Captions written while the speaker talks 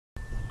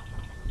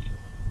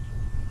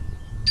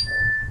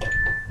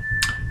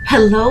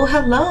Hello,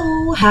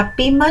 hello,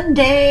 happy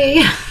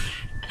Monday.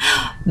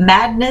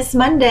 Madness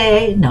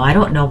Monday. No, I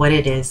don't know what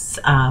it is,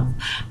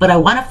 but I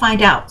want to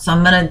find out. So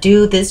I'm going to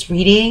do this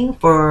reading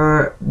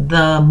for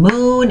the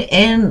moon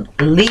in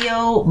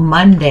Leo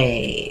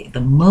Monday.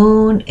 The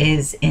moon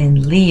is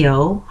in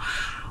Leo.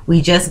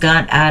 We just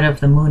got out of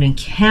the moon in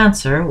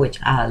Cancer, which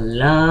I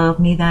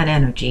love me that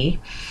energy.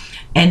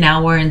 And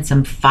now we're in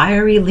some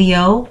fiery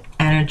Leo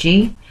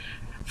energy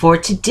for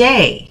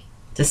today,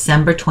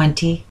 December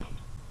 16th.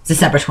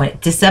 December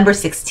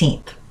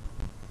 16th.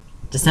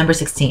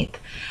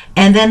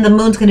 And then the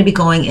moon's going to be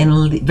going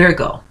in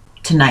Virgo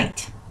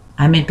tonight.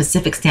 I'm in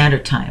Pacific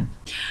Standard Time.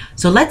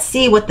 So let's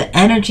see what the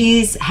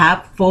energies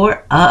have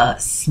for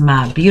us,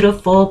 my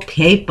beautiful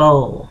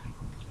people.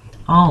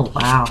 Oh,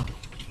 wow.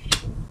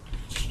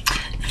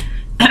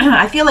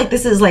 I feel like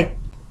this is like,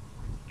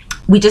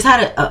 we just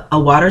had a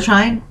water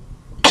trine.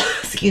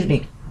 Excuse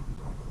me.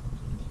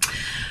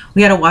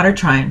 We had a water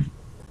trine.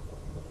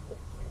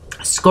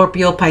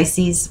 Scorpio,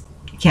 Pisces,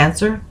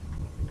 Cancer,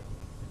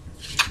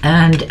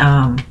 and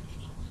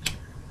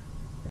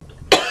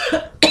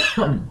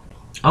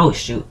oh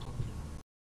shoot,